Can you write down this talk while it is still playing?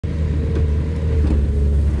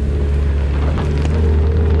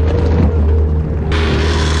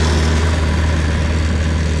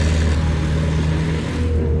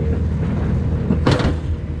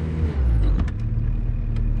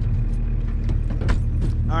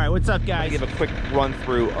what's up, guys? I'm gonna give a quick run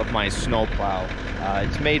through of my snowplow.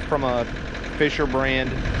 It's made from a Fisher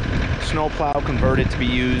brand snowplow, converted to be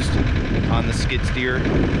used on the skid steer.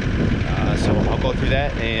 So I'll go through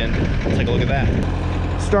that and we'll take a look at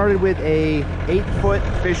that. Started with a 8-foot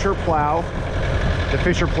Fisher plow. The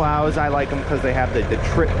Fisher plows, I like them because they have the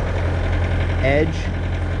trip edge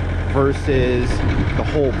versus the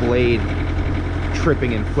whole blade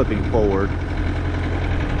tripping and flipping forward.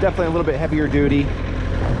 Definitely a little bit heavier duty.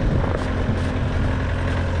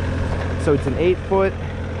 So it's an 8-foot.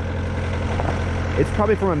 It's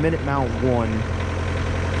probably from a Minute Mount 1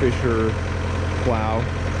 Fisher plow.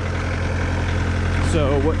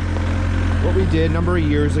 So what we did a number of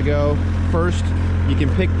years ago, first you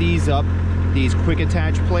can pick these up, these quick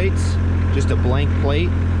attach plates, just a blank plate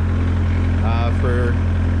for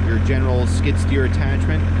your general skid steer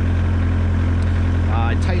attachment.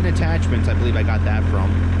 Titan Attachments, I believe I got that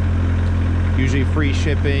from. Usually free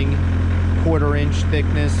shipping, 1/4 inch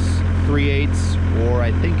thickness, 3/8, or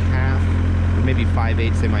I think half, or maybe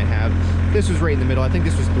 5/8 they might have. This was right in the middle. I think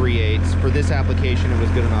this was 3/8. For this application, it was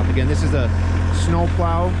good enough. Again, this is a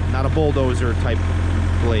snowplow, not a bulldozer type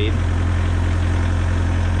blade.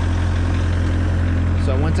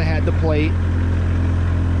 So once I had the plate,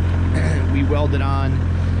 we welded on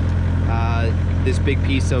this big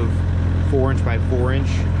piece of 4" by 4"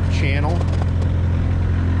 channel.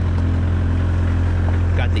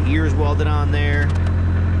 Got the ears welded on there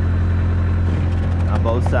on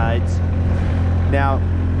both sides. Now,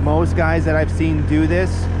 most guys that I've seen do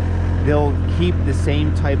this, they'll keep the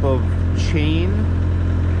same type of chain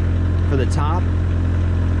for the top,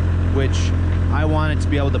 which I wanted to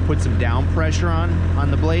be able to put some down pressure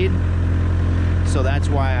on the blade. So that's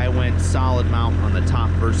why I went solid mount on the top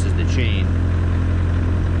versus the chain.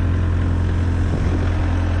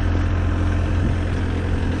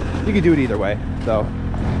 You can do it either way, though.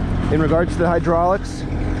 In regards to the hydraulics,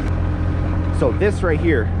 so this right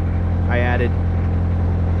here,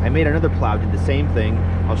 I made another plow, did the same thing.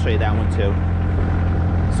 I'll show you that one too.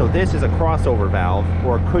 So this is a crossover valve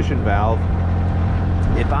or a cushion valve.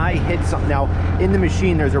 If I hit something, now in the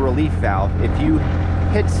machine there's a relief valve. If you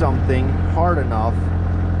hit something hard enough,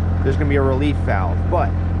 there's gonna be a relief valve, but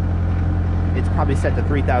it's probably set to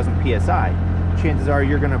 3,000 PSI. Chances are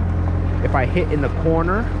you're gonna, if I hit in the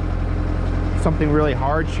corner, something really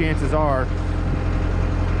hard, chances are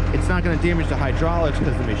it's not going to damage the hydraulics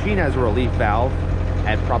because the machine has a relief valve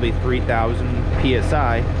at probably 3,000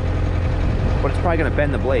 PSI, but it's probably going to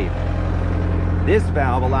bend the blade. This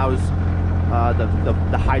valve allows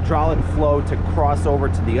the hydraulic flow to cross over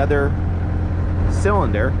to the other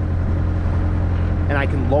cylinder, and I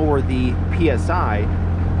can lower the PSI,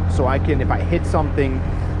 so I can, if I hit something,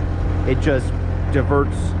 it just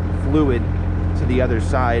diverts fluid to the other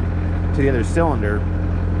side, to the other cylinder.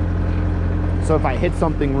 So if I hit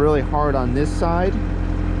something really hard on this side,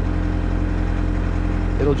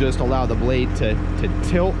 it'll just allow the blade to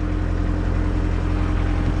tilt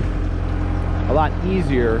a lot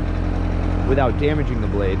easier without damaging the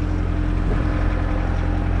blade.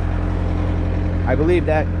 I believe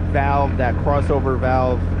that valve, that crossover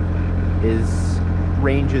valve,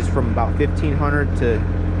 ranges from about 1,500 to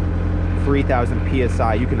 3,000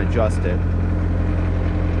 PSI. You can adjust it.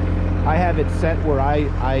 I have it set where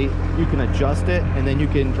you can adjust it, and then you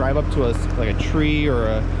can drive up to like a tree or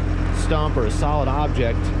a stump or a solid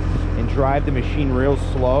object and drive the machine real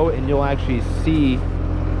slow, and you'll actually see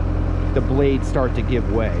the blade start to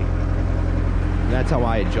give way. And that's how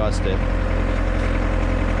I adjust it.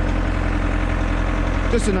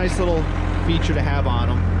 Just a nice little feature to have on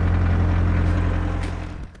them.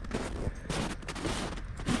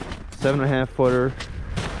 7.5 footer.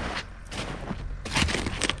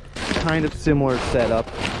 Kind of similar setup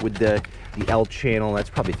with the L channel. That's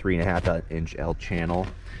probably 3.5 inch L channel,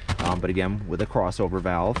 but again with a crossover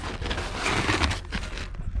valve.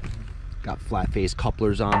 Got flat face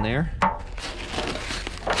couplers on there.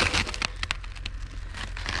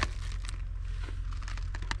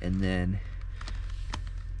 And then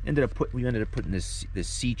we ended up putting this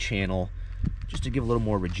C channel just to give a little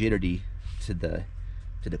more rigidity to the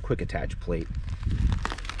quick attach plate.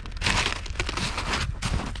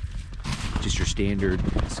 Just your standard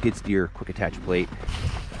skid steer quick attach plate.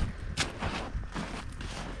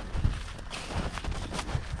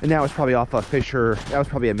 And that was probably off a Fisher, that was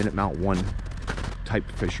probably a Minute Mount 1 type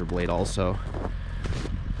Fisher blade also.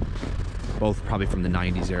 Both probably from the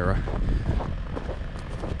 90s era.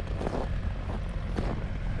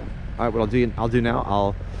 All right, what I'll do now,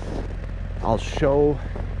 I'll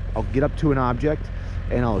get up to an object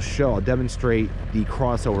and I'll demonstrate the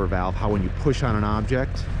crossover valve, how when you push on an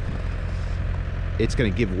object, it's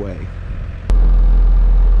going to give way.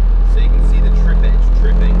 So you can see the trip edge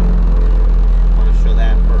tripping. I want to show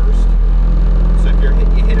that first. So if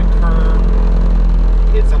you hit a curb,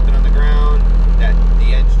 hit something on the ground, that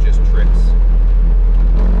the edge just trips.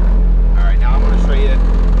 All right, now I'm going to show you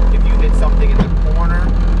if you hit something in the corner.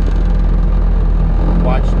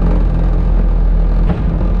 Watch.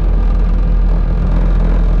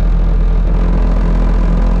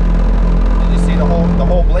 Did you see the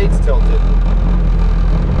whole blade's tilted?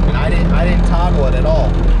 And I didn't toggle it at all.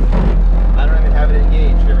 I don't even have it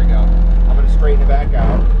engaged. Here we go. I'm going to straighten it back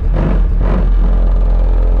out.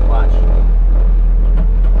 Watch.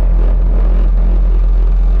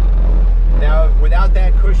 Now, without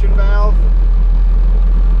that cushion